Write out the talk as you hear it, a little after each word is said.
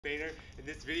Painter. In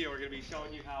this video, we're going to be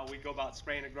showing you how we go about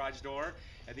spraying a garage door.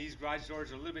 And these garage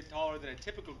doors are a little bit taller than a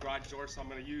typical garage door, so I'm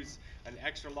going to use an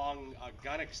extra long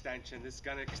gun extension. This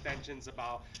gun extension is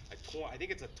about I think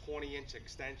it's a 20-inch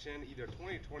extension, either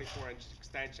 20 or 24-inch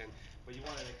extension. But you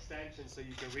want an extension so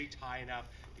you can reach high enough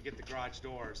to get the garage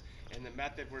doors. And the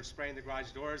method we're spraying the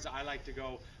garage doors, I like to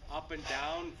go up and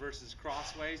down versus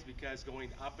crossways, because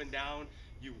going up and down,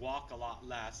 you walk a lot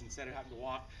less. Instead of having to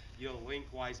walk,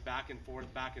 lengthwise back and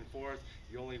forth,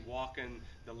 you're only walking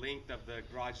the length of the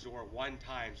garage door one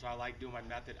time. So I like doing my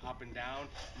method up and down,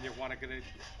 and you're gonna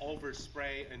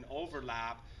overspray and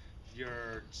overlap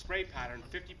your spray pattern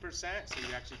 50%, so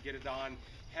you actually get it on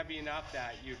heavy enough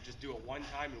that you just do it one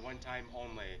time and one time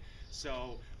only.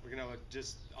 So we're gonna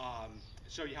just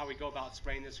show you how we go about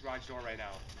spraying this garage door right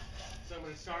now. So I'm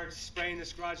gonna start spraying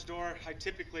this garage door.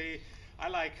 I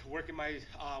like working my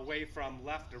way from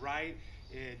left to right.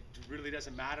 It really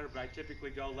doesn't matter, but I typically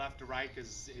go left to right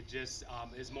because it just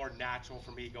is more natural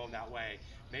for me going that way.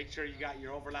 Make sure you got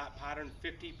your overlap pattern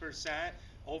 50%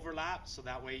 overlap, so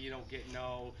that way you don't get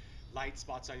no light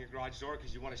spots on your garage door,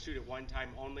 because you want to shoot it one time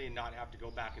only and not have to go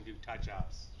back and do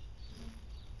touch-ups.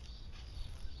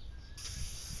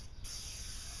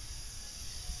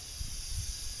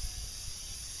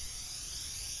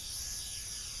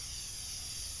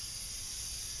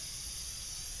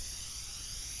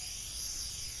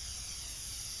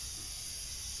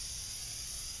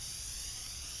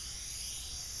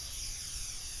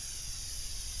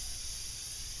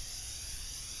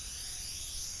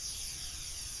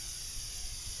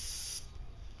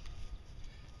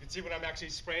 You can see when I'm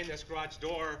actually spraying this garage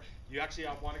door, you actually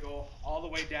want to go all the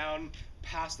way down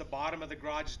past the bottom of the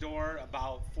garage door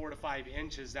about 4 to 5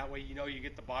 inches. That way you know you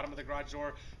get the bottom of the garage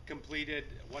door completed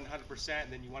 100%,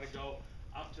 and then you want to go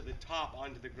up to the top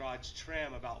onto the garage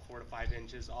trim about 4 to 5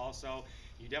 inches. Also,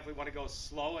 you definitely want to go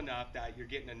slow enough that you're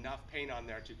getting enough paint on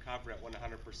there to cover it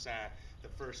 100% the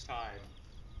first time.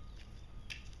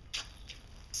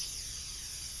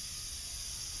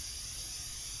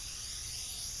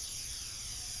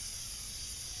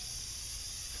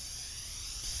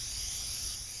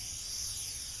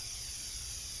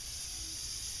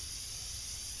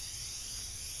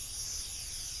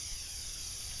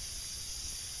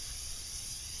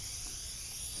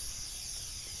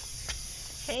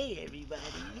 Hey everybody,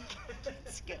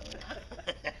 what's going on?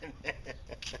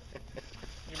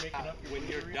 You're making up when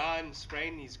you're done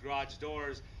spraying these garage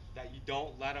doors, that you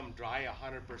don't let them dry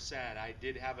 100%. I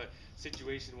did have a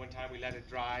situation one time, we let it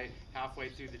dry halfway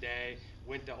through the day,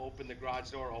 went to open the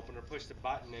garage door opener, pushed the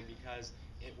button, and because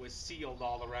it was sealed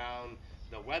all around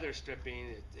the weather stripping,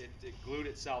 it glued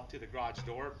itself to the garage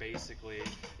door basically.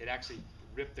 It actually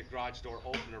ripped the garage door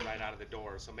opener right out of the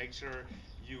door. So make sure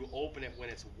you open it when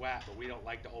it's wet, but we don't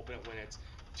like to open it when it's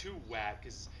too wet,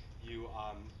 because you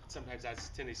sometimes that's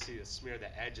a tendency to smear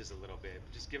the edges a little bit.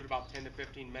 Just give it about 10 to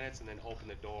 15 minutes and then open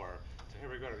the door. So here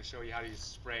we go to show you how to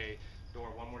spray door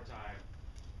one more time.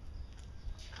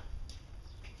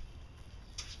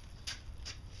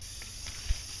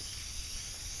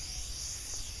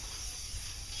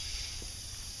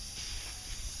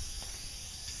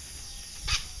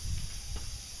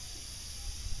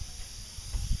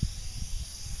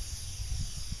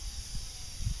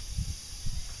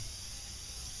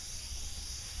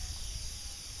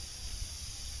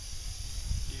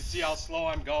 See how slow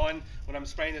I'm going when I'm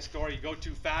spraying this door. You go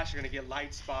too fast, you're going to get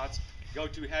light spots. Go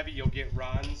too heavy, you'll get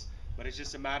runs. But it's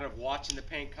just a matter of watching the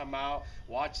paint come out,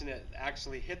 watching it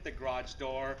actually hit the garage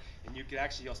door, and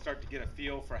you'll start to get a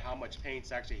feel for how much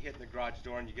paint's actually hitting the garage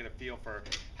door, and you get a feel for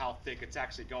how thick it's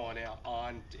actually going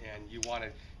on, and you want to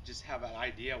just have an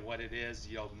idea what it is,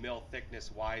 mil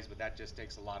thickness wise, but that just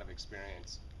takes a lot of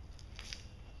experience.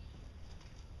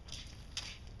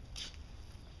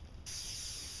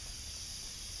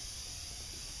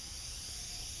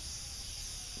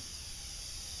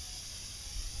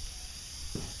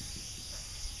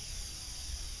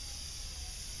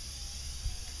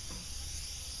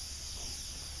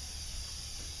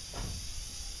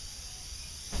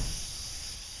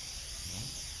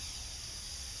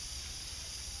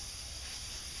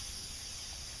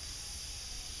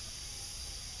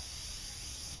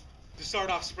 To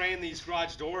start off spraying these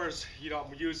garage doors,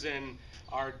 I'm using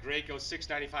our Graco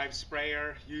 695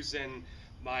 sprayer, using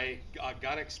my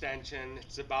gun extension.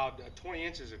 It's about 20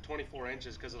 inches or 24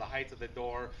 inches because of the height of the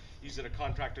door, using a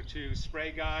Contractor 2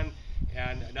 spray gun.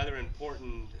 And another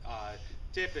important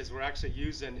tip is we're actually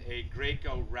using a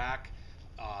Graco rack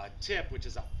tip, which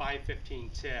is a 515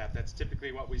 tip. That's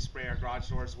typically what we spray our garage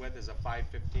doors with, is a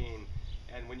 515.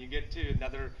 And when you get to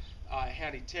another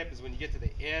handy tip is when you get to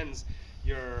the ends,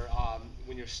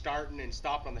 when you're starting and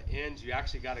stopping on the ends, you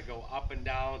actually got to go up and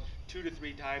down 2 to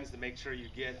 3 times to make sure you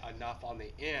get enough on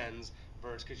the ends,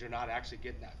 versus because you're not actually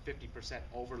getting that 50%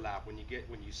 overlap when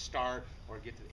you start or get to the